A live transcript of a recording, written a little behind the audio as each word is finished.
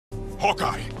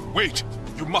Hawkeye, wait!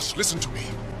 You must listen to me.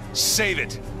 Save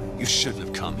it! You shouldn't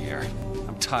have come here.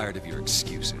 I'm tired of your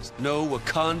excuses. No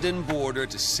Wakandan border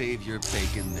to save your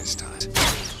bacon this time.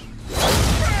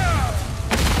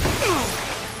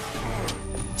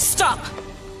 Stop!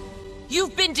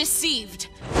 You've been deceived.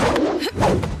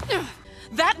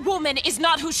 That woman is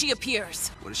not who she appears.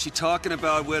 What is she talking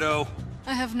about, Widow?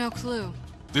 I have no clue.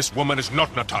 This woman is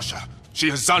not Natasha. She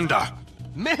is Xanda.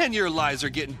 Man, your lies are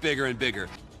getting bigger and bigger.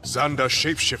 Xanda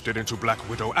shapeshifted into Black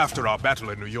Widow after our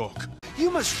battle in New York. You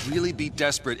must really be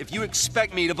desperate if you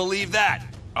expect me to believe that.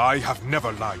 I have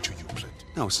never lied to you, Clint.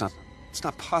 No, it's not. It's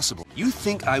not possible. You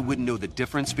think I wouldn't know the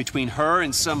difference between her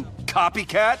and some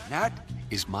copycat? That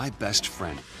is my best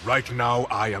friend. Right now,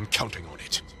 I am counting on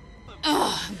it.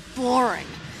 Ugh, boring.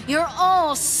 You're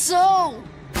all so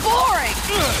boring!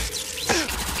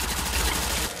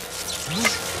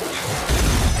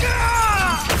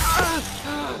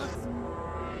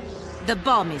 The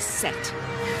bomb is set.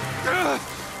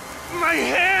 My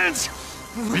hands!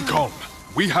 Be calm.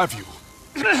 We have you.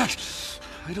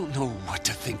 I don't know what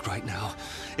to think right now,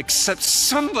 except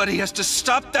somebody has to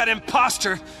stop that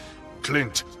imposter.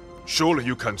 Clint, surely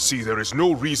you can see there is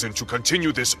no reason to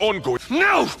continue this ongoing—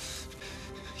 No!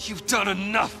 You've done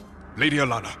enough. Lady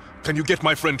Alana, can you get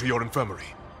my friend to your infirmary?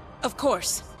 Of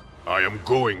course. I am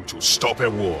going to stop a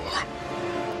war.